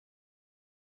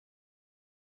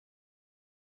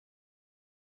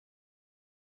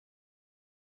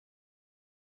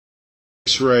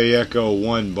X-Ray Echo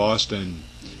 1 Boston.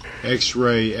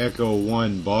 X-Ray Echo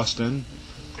 1 Boston.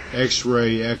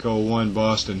 X-Ray Echo 1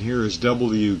 Boston. Here is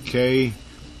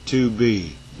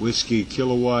WK2B. Whiskey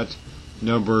Kilowatt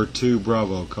number 2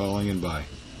 Bravo calling and bye.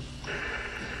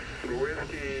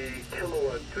 Whiskey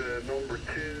Kilowatt number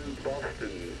 2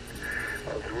 Boston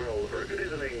as well. Very good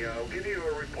evening. I'll give you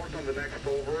a report on the next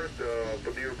over.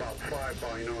 It'll be about 5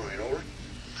 by 9. Over.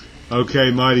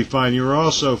 Okay, mighty fine. You're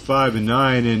also 5 and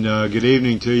 9, and good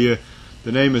evening to you.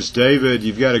 The name is David.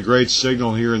 You've got a great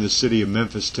signal here in the city of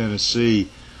Memphis, Tennessee,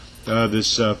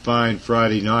 this fine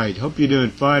Friday night. Hope you're doing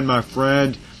fine, my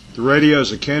friend. The radio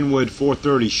is a Kenwood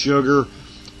 430 Sugar.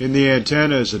 In the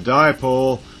antenna is a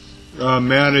dipole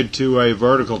mounted to a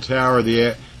vertical tower.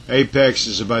 The apex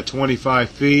is about 25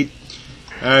 feet.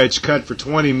 It's cut for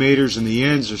 20 meters, and the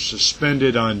ends are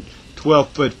suspended on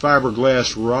 12-foot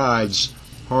fiberglass rods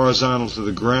horizontal to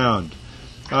the ground.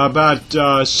 About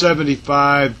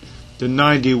 75 to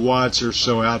 90 watts or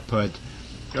so output.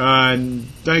 And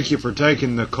thank you for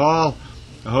taking the call.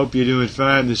 I hope you're doing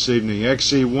fine this evening.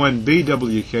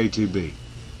 XE1BWK2B.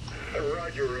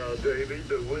 Roger, David.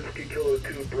 The Whiskey Kilo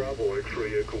 2 Bravo,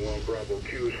 X-Ray Echo 1 Bravo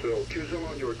Q. So Q's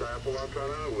on your dipole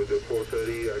antenna with the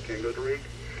 430 Kango rig.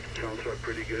 Sounds like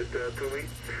pretty good to me.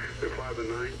 The 5 and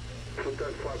 9.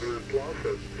 Sometimes 5 and 9 plus.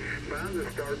 Band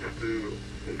starts to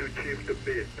shift a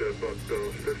bit, but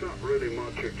there's not really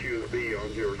much QSB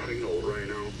on your signal right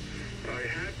now. I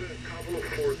had a couple of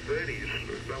 430s.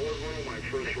 That was one of my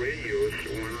first radios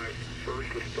when I first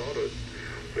started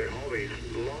the hobby.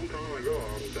 A long time ago,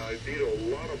 I did a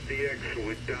lot of DX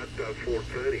with that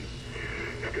 430.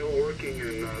 Still working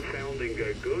and sounding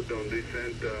good on this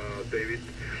end, David.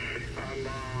 I'm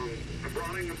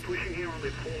running and pushing here on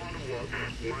the 400 watts.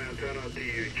 My antenna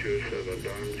DH7.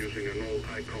 I'm using an old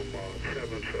ICOM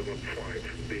 775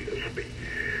 DSP.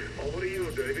 Over to you,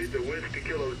 David. The Whiskey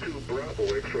Kilo 2 Bravo,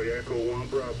 X-Ray Echo 1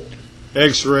 Bravo.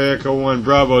 X-Ray Echo 1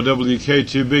 Bravo,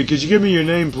 WK2B. Could you give me your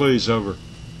name, please? Over.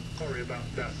 Sorry about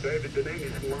that, David. The name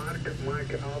is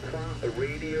Mike Alpha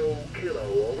Radio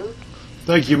Kilo. Over.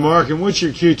 Thank you, Mark. And what's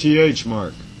your QTH,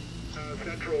 Mark?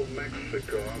 Central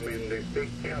Mexico. I'm in the big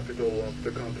capital of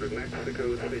the country,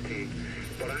 Mexico City.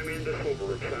 But I'm in the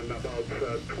suburbs. I'm about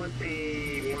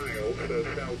 20 miles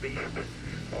southeast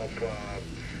of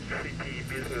City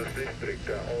Business District.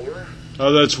 Over.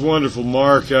 Oh, that's wonderful,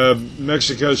 Mark.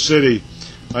 Mexico City.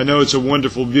 I know it's a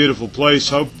wonderful, beautiful place.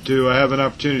 Hope to have an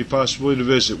opportunity possibly to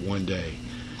visit one day.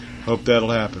 Hope that'll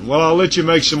happen. Well, I'll let you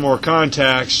make some more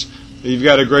contacts. You've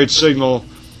got a great signal,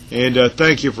 and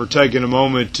thank you for taking a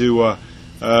moment to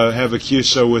have a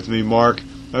QSO with me, Mark.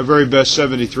 My very best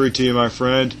 73 to you, my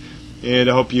friend, and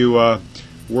I hope you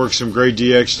work some great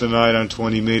DX tonight on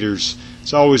 20 meters.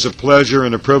 It's always a pleasure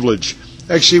and a privilege.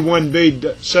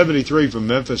 XE1B73 from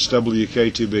Memphis,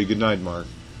 WK2B. Good night, Mark.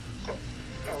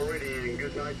 Alrighty, and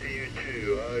good night to you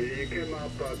too. You came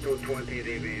up to 20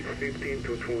 dBs, 15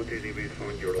 to 20 dBs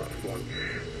on your last one.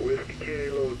 Whiskey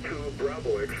Kilo 2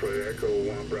 Bravo, X-Ray Echo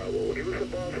 1 Bravo. Give us a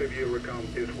buzz if you ever come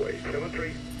this way.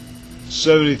 73.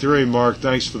 73, Mark.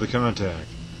 Thanks for the contact.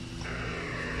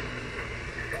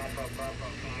 Papa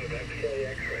 5, X-Ray,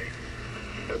 X-Ray.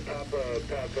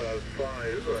 Papa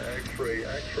 5, X-Ray,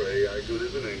 X-Ray. Good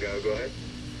evening. Go ahead.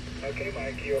 Okay,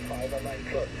 Mike, you're 5 on 9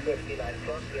 plus, 59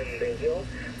 plus in Brazil.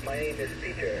 My name is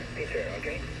Peter,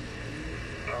 okay?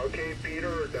 Okay,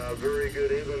 Peter, very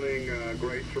good evening.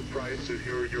 Great surprise to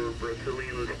hear your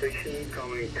Brazilian station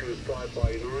coming to 5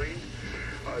 by 9.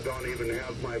 I don't even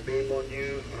have my beam on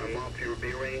you. I'm off your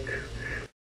bearing.